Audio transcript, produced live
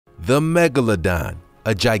The Megalodon,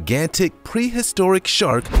 a gigantic prehistoric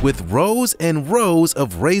shark with rows and rows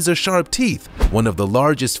of razor-sharp teeth, one of the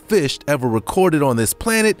largest fish ever recorded on this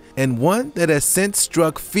planet, and one that has since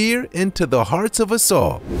struck fear into the hearts of us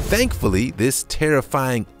all. Thankfully, this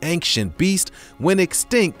terrifying ancient beast went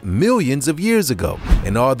extinct millions of years ago,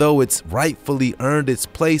 and although it's rightfully earned its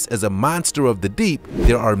place as a monster of the deep,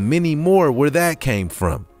 there are many more where that came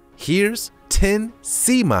from. Here's 10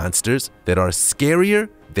 sea monsters that are scarier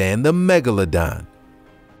than the Megalodon.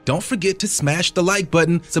 Don't forget to smash the like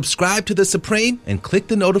button, subscribe to The Supreme, and click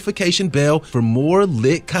the notification bell for more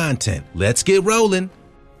lit content. Let's get rolling.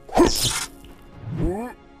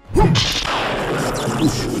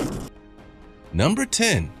 Number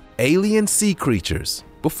 10. Alien sea creatures.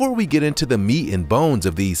 Before we get into the meat and bones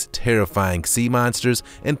of these terrifying sea monsters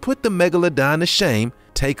and put the Megalodon to shame,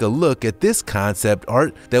 take a look at this concept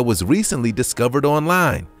art that was recently discovered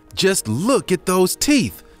online. Just look at those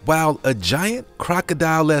teeth. While a giant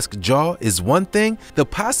crocodile-esque jaw is one thing, the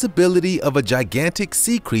possibility of a gigantic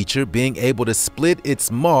sea creature being able to split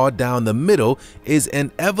its maw down the middle is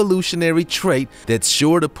an evolutionary trait that's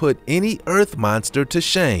sure to put any earth monster to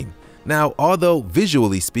shame. Now, although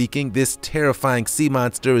visually speaking, this terrifying sea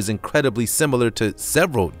monster is incredibly similar to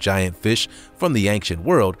several giant fish from the ancient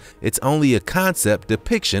world, it's only a concept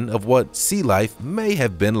depiction of what sea life may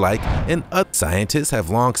have been like, and scientists have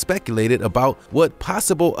long speculated about what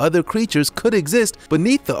possible other creatures could exist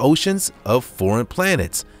beneath the oceans of foreign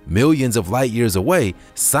planets. Millions of light years away,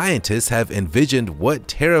 scientists have envisioned what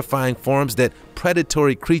terrifying forms that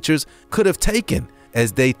predatory creatures could have taken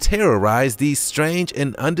as they terrorize these strange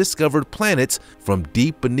and undiscovered planets from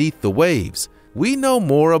deep beneath the waves. We know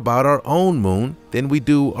more about our own moon than we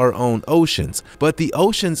do our own oceans, but the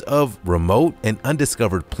oceans of remote and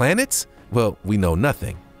undiscovered planets? Well, we know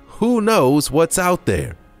nothing. Who knows what's out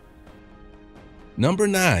there? Number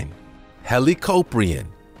 9. Helicoprion.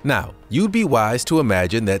 Now, you'd be wise to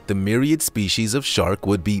imagine that the myriad species of shark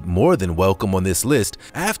would be more than welcome on this list.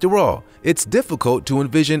 After all, it's difficult to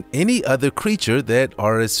envision any other creature that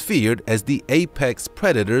are as feared as the apex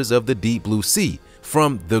predators of the deep blue sea.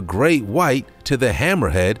 From the great white to the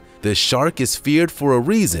hammerhead, the shark is feared for a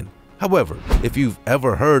reason. However, if you've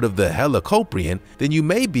ever heard of the Helicoprion, then you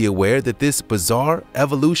may be aware that this bizarre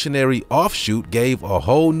evolutionary offshoot gave a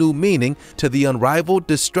whole new meaning to the unrivaled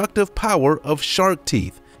destructive power of shark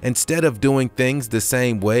teeth. Instead of doing things the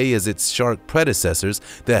same way as its shark predecessors,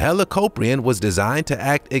 the Helicoprion was designed to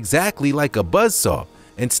act exactly like a buzzsaw.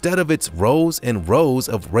 Instead of its rows and rows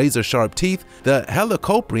of razor-sharp teeth, the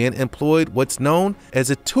Helicoprion employed what's known as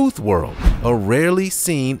a tooth whorl, a rarely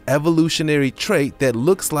seen evolutionary trait that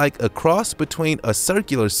looks like a cross between a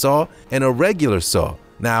circular saw and a regular saw.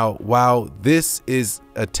 Now, while this is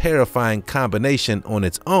a terrifying combination on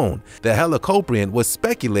its own, the Helicoprion was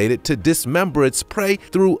speculated to dismember its prey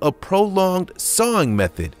through a prolonged sawing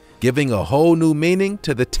method, giving a whole new meaning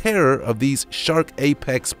to the terror of these shark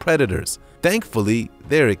apex predators. Thankfully,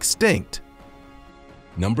 they're extinct.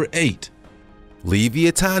 Number 8.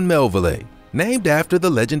 Leviathan melville. Named after the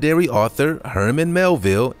legendary author Herman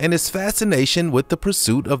Melville and his fascination with the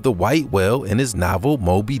pursuit of the white whale in his novel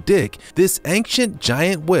Moby Dick, this ancient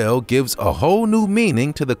giant whale gives a whole new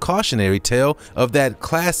meaning to the cautionary tale of that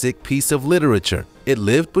classic piece of literature. It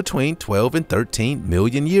lived between 12 and 13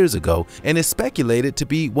 million years ago and is speculated to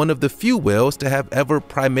be one of the few whales to have ever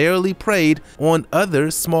primarily preyed on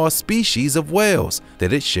other small species of whales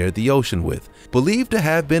that it shared the ocean with. Believed to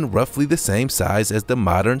have been roughly the same size as the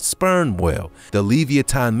modern sperm whale, the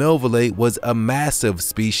Leviathan melville was a massive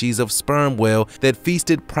species of sperm whale that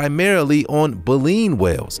feasted primarily on baleen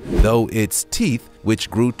whales, though its teeth, which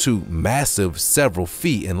grew to massive several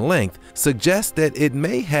feet in length, suggest that it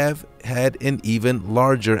may have had an even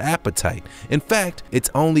larger appetite. In fact, its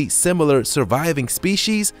only similar surviving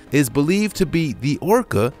species is believed to be the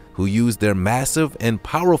orca, who use their massive and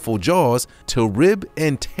powerful jaws to rib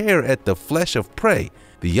and tear at the flesh of prey.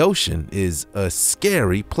 The ocean is a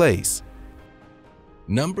scary place.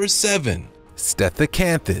 Number 7.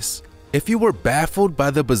 Stethocanthus. If you were baffled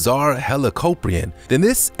by the bizarre Helicoprion, then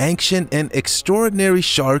this ancient and extraordinary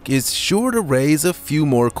shark is sure to raise a few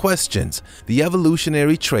more questions. The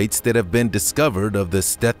evolutionary traits that have been discovered of the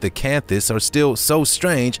Stethocanthus are still so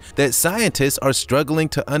strange that scientists are struggling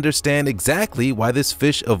to understand exactly why this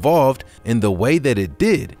fish evolved in the way that it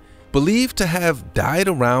did. Believed to have died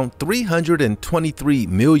around 323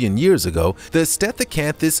 million years ago, the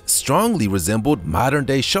Stethocanthus strongly resembled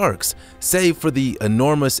modern-day sharks, save for the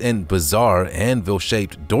enormous and bizarre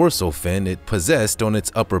anvil-shaped dorsal fin it possessed on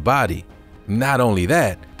its upper body. Not only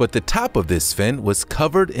that, but the top of this fin was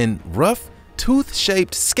covered in rough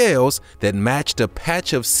tooth-shaped scales that matched a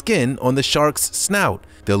patch of skin on the shark's snout.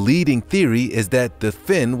 The leading theory is that the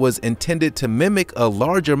fin was intended to mimic a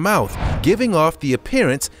larger mouth, giving off the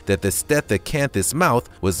appearance that the Stethecanthus mouth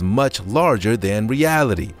was much larger than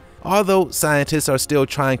reality. Although scientists are still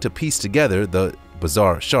trying to piece together the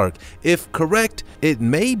bizarre shark, if correct, it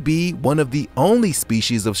may be one of the only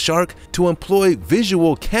species of shark to employ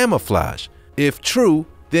visual camouflage. If true,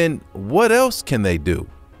 then what else can they do?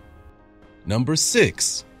 Number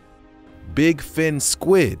 6. Big fin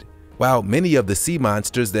squid. While many of the sea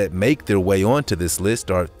monsters that make their way onto this list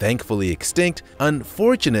are thankfully extinct,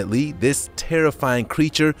 unfortunately, this terrifying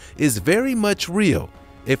creature is very much real.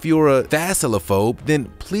 If you're a thalassophobe, then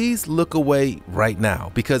please look away right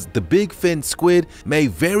now, because the big fin squid may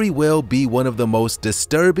very well be one of the most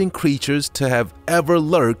disturbing creatures to have ever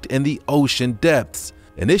lurked in the ocean depths.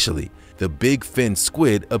 Initially, the big fin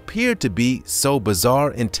squid appeared to be so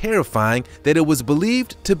bizarre and terrifying that it was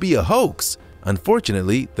believed to be a hoax.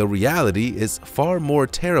 Unfortunately, the reality is far more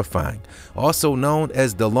terrifying. Also known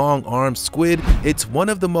as the long-armed squid, it's one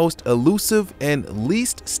of the most elusive and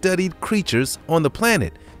least studied creatures on the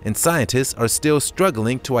planet, and scientists are still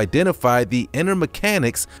struggling to identify the inner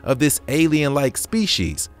mechanics of this alien-like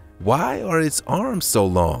species. Why are its arms so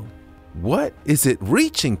long? What is it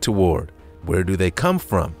reaching toward? Where do they come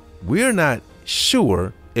from? We're not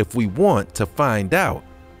sure if we want to find out.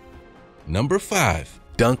 Number 5.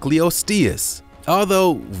 Dunkleosteus.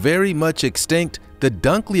 Although very much extinct, the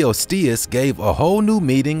Dunkleosteus gave a whole new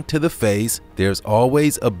meaning to the phrase, "there's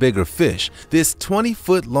always a bigger fish." This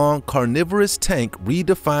 20-foot-long carnivorous tank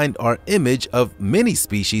redefined our image of many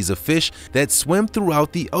species of fish that swim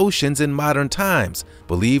throughout the oceans in modern times.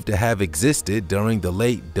 Believed to have existed during the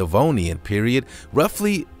late Devonian period,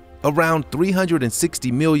 roughly around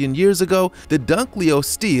 360 million years ago, the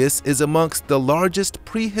Dunkleosteus is amongst the largest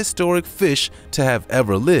prehistoric fish to have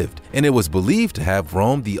ever lived, and it was believed to have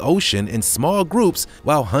roamed the ocean in small groups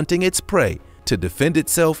while hunting its prey. To defend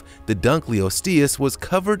itself, the Dunkleosteus was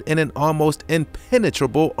covered in an almost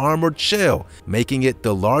impenetrable armored shell, making it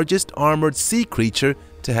the largest armored sea creature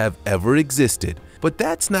to have ever existed. But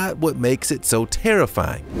that's not what makes it so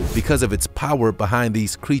terrifying. Because of its power behind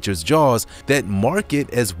these creatures' jaws that mark it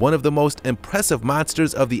as one of the most impressive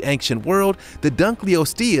monsters of the ancient world, the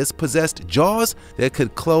Dunkleosteus possessed jaws that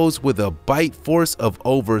could close with a bite force of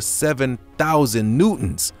over 7,000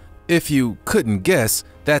 newtons. If you couldn't guess,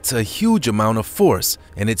 that's a huge amount of force,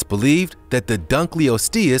 and it's believed that the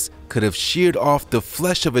Dunkleosteus could have sheared off the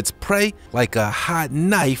flesh of its prey like a hot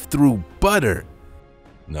knife through butter.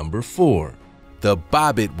 Number 4. The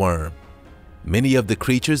bobbit worm. Many of the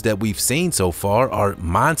creatures that we've seen so far are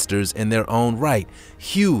monsters in their own right,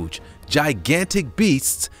 huge, gigantic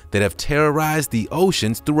beasts that have terrorized the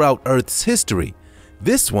oceans throughout Earth's history.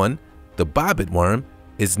 This one, the bobbit worm,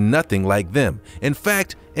 is nothing like them. In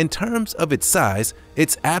fact, in terms of its size,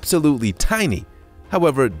 it's absolutely tiny.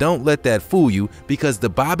 However, don't let that fool you, because the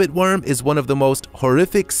bobbit worm is one of the most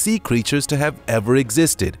horrific sea creatures to have ever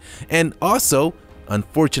existed. And also,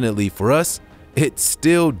 unfortunately for us, it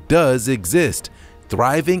still does exist.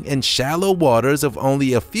 Thriving in shallow waters of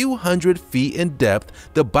only a few hundred feet in depth,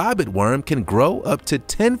 the bobbit worm can grow up to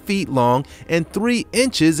 10 feet long and 3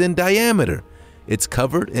 inches in diameter. It's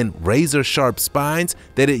covered in razor-sharp spines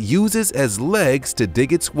that it uses as legs to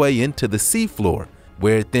dig its way into the seafloor,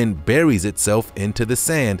 where it then buries itself into the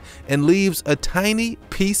sand and leaves a tiny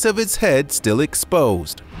piece of its head still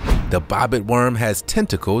exposed. The bobbit worm has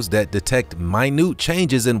tentacles that detect minute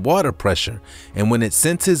changes in water pressure, and when it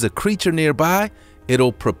senses a creature nearby,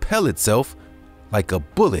 it'll propel itself like a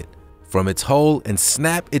bullet from its hole and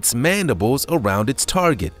snap its mandibles around its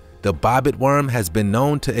target. The bobbit worm has been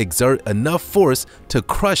known to exert enough force to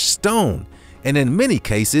crush stone, and in many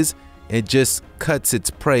cases, it just cuts its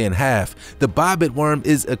prey in half. The bobbit worm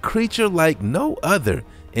is a creature like no other,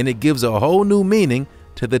 and it gives a whole new meaning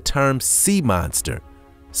to the term sea monster.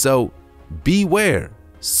 So beware,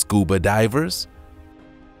 scuba divers.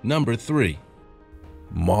 Number 3.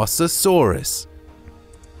 Mosasaurus.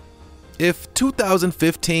 If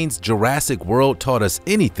 2015's Jurassic World taught us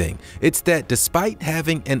anything, it's that despite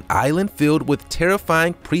having an island filled with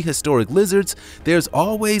terrifying prehistoric lizards, there's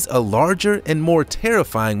always a larger and more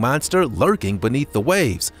terrifying monster lurking beneath the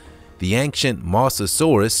waves. The ancient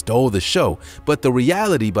Mosasaurus stole the show, but the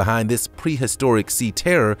reality behind this prehistoric sea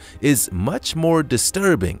terror is much more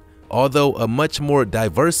disturbing. Although a much more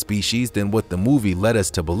diverse species than what the movie led us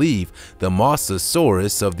to believe, the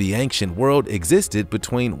Mosasaurus of the ancient world existed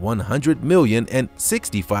between 100 million and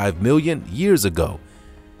 65 million years ago.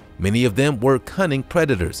 Many of them were cunning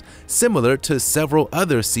predators, similar to several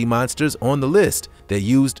other sea monsters on the list. They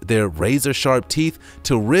used their razor-sharp teeth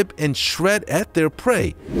to rip and shred at their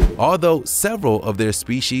prey. Although several of their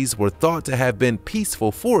species were thought to have been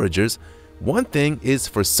peaceful foragers, one thing is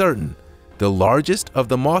for certain: the largest of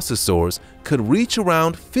the mosasaurs could reach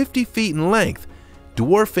around 50 feet in length,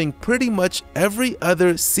 dwarfing pretty much every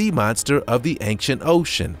other sea monster of the ancient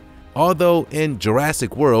ocean. Although in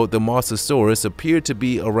Jurassic World the Mosasaurus appeared to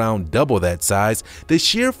be around double that size, the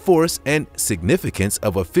sheer force and significance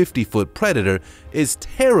of a 50-foot predator is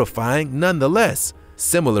terrifying nonetheless.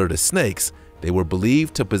 Similar to snakes, they were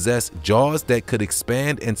believed to possess jaws that could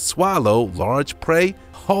expand and swallow large prey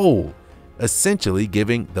whole, essentially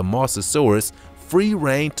giving the Mosasaurus free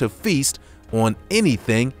rein to feast on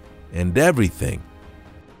anything and everything.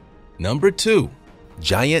 Number 2.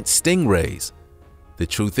 Giant stingrays. The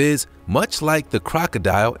truth is, much like the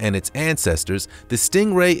crocodile and its ancestors, the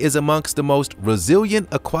stingray is amongst the most resilient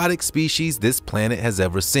aquatic species this planet has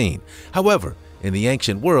ever seen. However, in the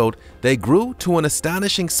ancient world, they grew to an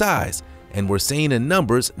astonishing size and were seen in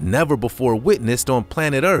numbers never before witnessed on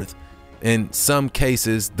planet Earth. In some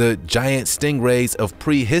cases, the giant stingrays of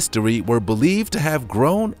prehistory were believed to have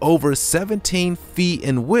grown over 17 feet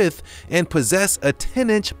in width and possess a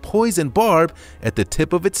 10-inch poison barb at the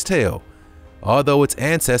tip of its tail. Although its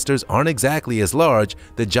ancestors aren't exactly as large,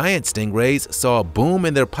 the giant stingrays saw a boom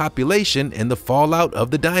in their population in the fallout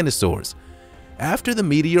of the dinosaurs. After the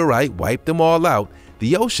meteorite wiped them all out,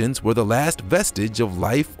 the oceans were the last vestige of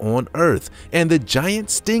life on Earth, and the giant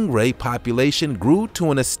stingray population grew to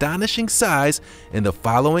an astonishing size in the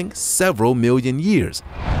following several million years.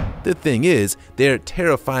 The thing is, their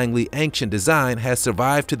terrifyingly ancient design has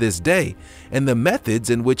survived to this day, and the methods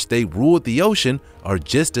in which they ruled the ocean are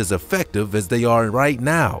just as effective as they are right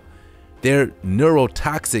now. Their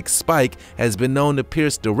neurotoxic spike has been known to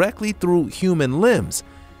pierce directly through human limbs,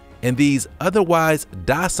 and these otherwise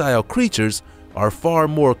docile creatures are far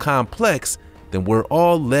more complex than we're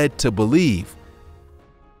all led to believe.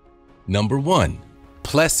 Number 1.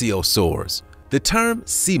 Plesiosaurs. The term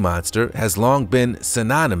sea monster has long been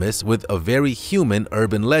synonymous with a very human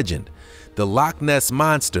urban legend: the Loch Ness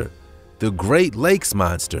Monster, the Great Lakes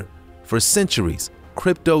Monster. For centuries,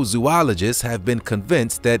 cryptozoologists have been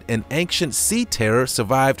convinced that an ancient sea terror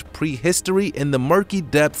survived prehistory in the murky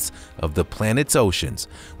depths of the planet's oceans.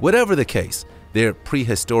 Whatever the case, their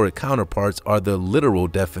prehistoric counterparts are the literal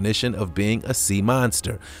definition of being a sea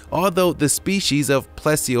monster. Although the species of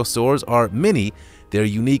plesiosaurs are many, their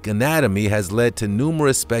unique anatomy has led to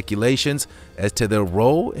numerous speculations as to their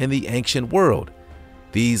role in the ancient world.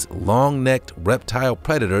 These long-necked reptile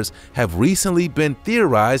predators have recently been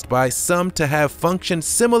theorized by some to have functioned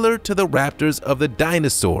similar to the raptors of the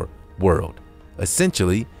dinosaur world,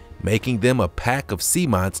 essentially making them a pack of sea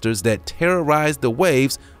monsters that terrorize the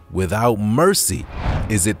waves without mercy.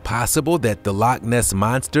 Is it possible that the Loch Ness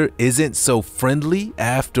Monster isn't so friendly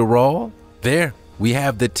after all? There, we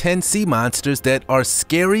have the 10 sea monsters that are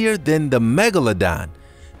scarier than the Megalodon.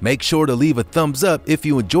 Make sure to leave a thumbs up if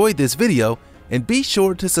you enjoyed this video, and be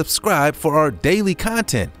sure to subscribe for our daily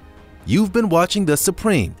content. You've been watching The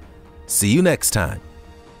Supreme. See you next time.